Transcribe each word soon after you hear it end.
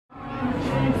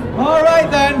All right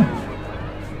then.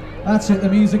 That's it, the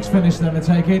music's finished then, I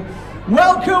take it.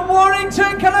 Welcome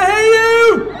Warrington, can I hear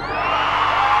you?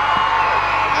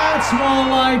 That's more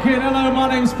like it. Hello, my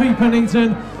name's Pete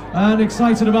Pennington and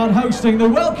excited about hosting the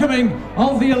welcoming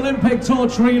of the Olympic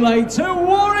Torch Relay to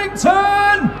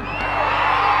Warrington!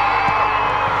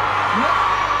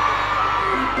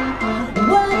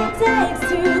 What it takes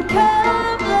to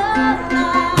come alive.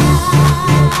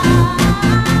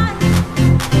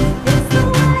 It's the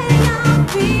way I'm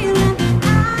feeling,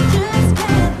 I just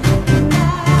can't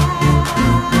deny.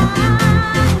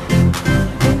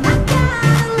 And I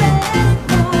gotta let it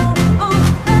go.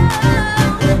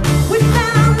 We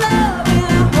found love in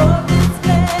a hopeless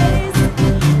place.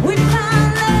 We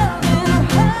found love in a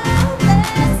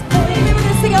hopeless place. Maybe we're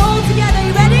gonna sing it all together,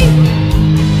 you ready?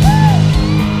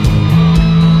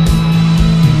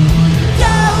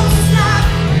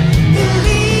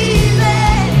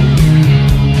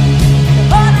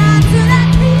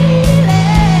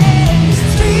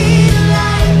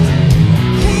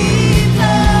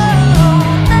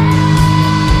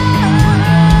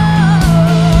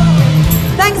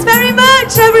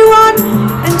 Everyone,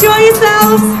 enjoy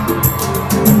yourselves.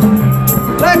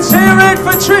 Let's hear it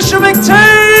for Trisha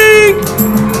McTeague!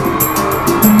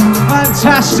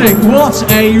 Fantastic, what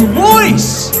a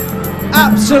voice!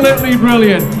 Absolutely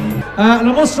brilliant. And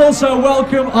I must also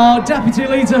welcome our Deputy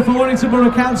Leader for Warrington Borough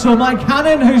Council, Mike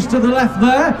Hannon, who's to the left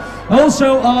there.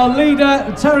 Also our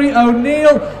leader, Terry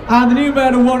O'Neill, and the new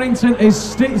Mayor of Warrington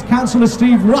is Councillor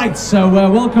Steve Wright. So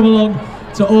welcome along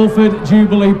to Orford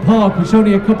Jubilee Park, which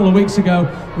only a couple of weeks ago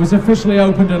was officially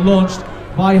opened and launched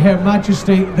by Her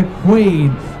Majesty the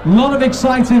Queen. A lot of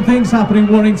exciting things happening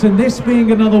in Warrington, this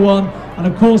being another one. And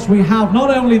of course we have not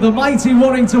only the mighty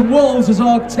Warrington Wolves as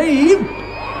our team,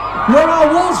 we're our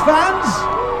Wolves fans.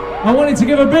 I wanted to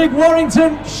give a big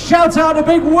Warrington shout out, a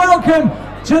big welcome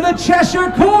to the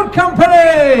Cheshire Chord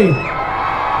Company.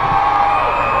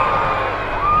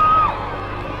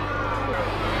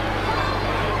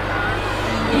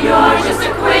 You're just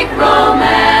a quick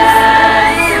romancer,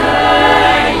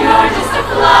 you're just a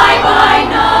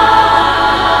fly-by-night.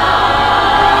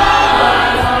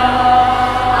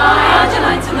 How'd you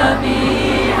like to love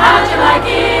me? How'd you like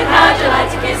it? How'd you like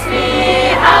to kiss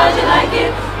me? How'd you like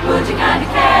it? Would you kinda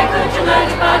care? Could you learn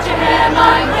to part your hair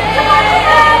my way?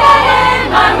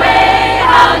 My way.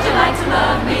 How'd you like to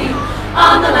love me?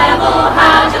 On the level,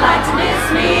 how'd you like to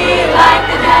miss me? Like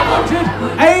the devil.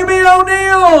 Amy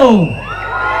O'Neill!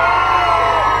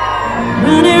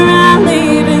 Running around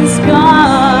leaving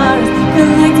scars,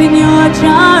 collecting your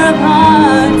jar of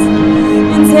hearts,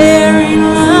 and tearing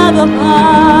love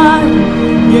apart.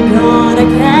 You're gonna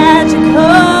catch a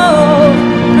cold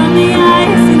from the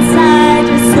ice inside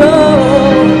your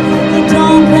soul. But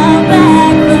don't come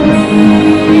back for me.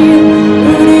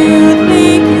 Who do you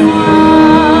think you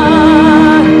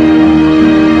are?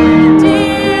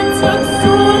 Dear, it took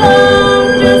so long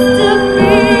just to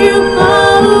feel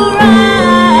alright.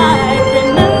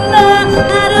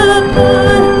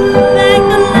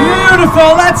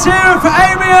 Beautiful, let's hear it for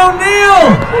Amy O'Neill!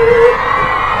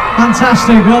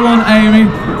 Fantastic, well done Amy.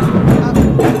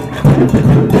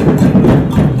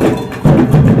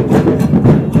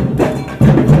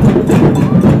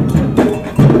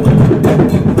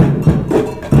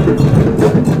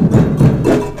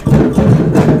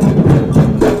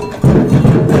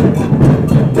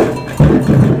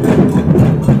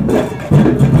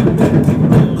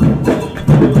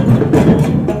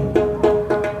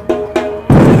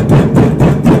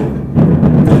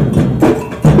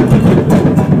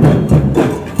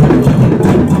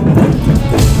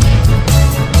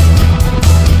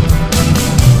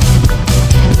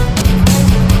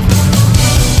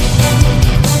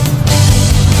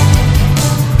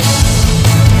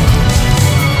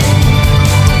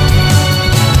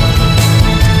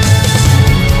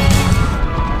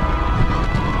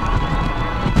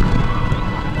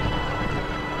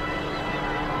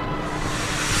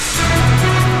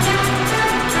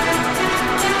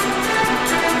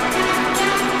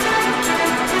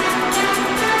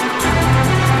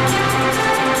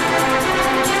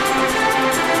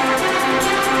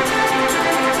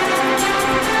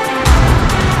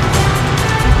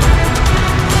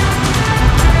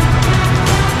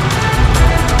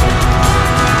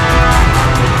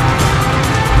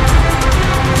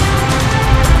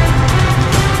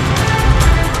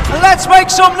 Let's make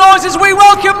some noise as we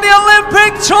welcome the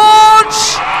Olympic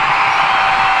torch!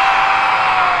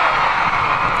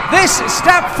 This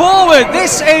step forward,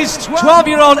 this is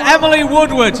 12-year-old Emily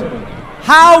Woodward.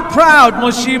 How proud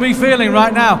must she be feeling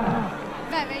right now?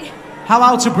 Very. How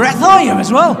out of breath are you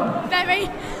as well? Very.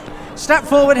 Step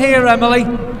forward here, Emily.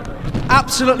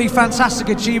 Absolutely fantastic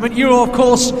achievement. You're, of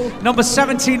course, number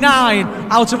 79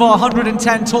 out of our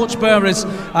 110 torchbearers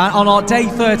on our day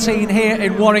 13 here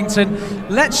in Warrington.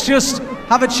 Let's just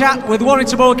have a chat with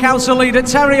Warrington Borough Council leader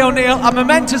Terry O'Neill. A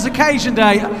momentous occasion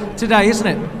today, isn't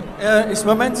it? It's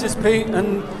momentous, Pete,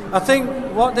 and I think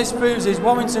what this proves is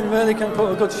Warrington really can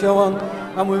put a good show on,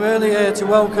 and we're really here to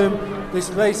welcome this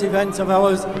race event of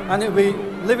ours, and it'll be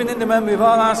living in the memory of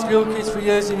all our school kids for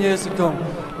years and years to come.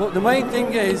 But the main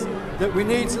thing is that we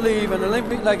need to leave an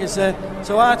Olympic legacy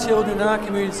so our children and our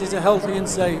communities are healthy and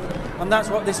safe, and that's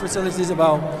what this facility is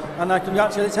about. And I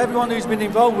congratulate everyone who's been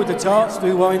involved with the torch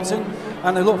through Warrington,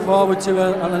 and I look forward to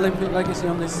an Olympic legacy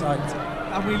on this site.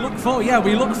 And we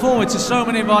look forward to so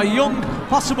many of our young,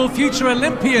 possible future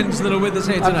Olympians that are with us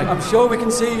here today. I'm sure we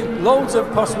can see loads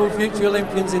of possible future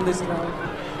Olympians in this town.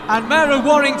 And Mayor of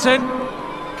Warrington,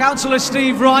 Councillor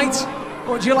Steve Wright, what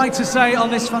would you like to say on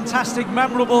this fantastic,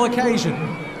 memorable occasion?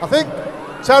 I think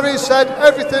Terry said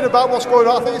everything about what's going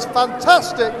on. I think it's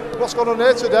fantastic what's going on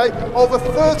here today. Over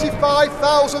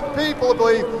 35,000 people, I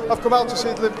believe, have come out to see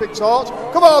the Olympic torch.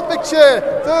 Come on, big cheer,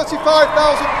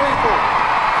 35,000 people.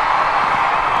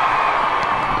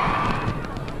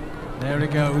 There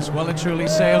it goes, well and truly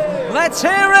sailed. Let's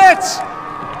hear it!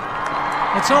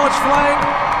 The torch flame.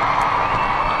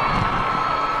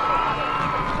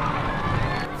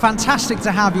 Fantastic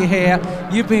to have you here.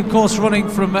 You've been, of course, running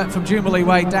from Jubilee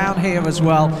Way down here as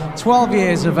well. 12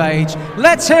 years of age.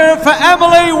 Let's hear it for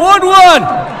Emily Woodward!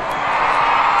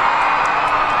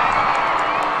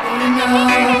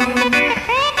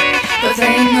 But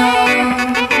they know.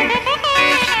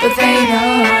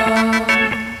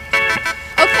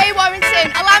 Okay,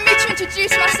 Warrington, allow me to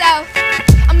introduce myself.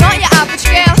 I'm not your average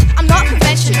girl, I'm not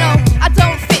conventional. I don't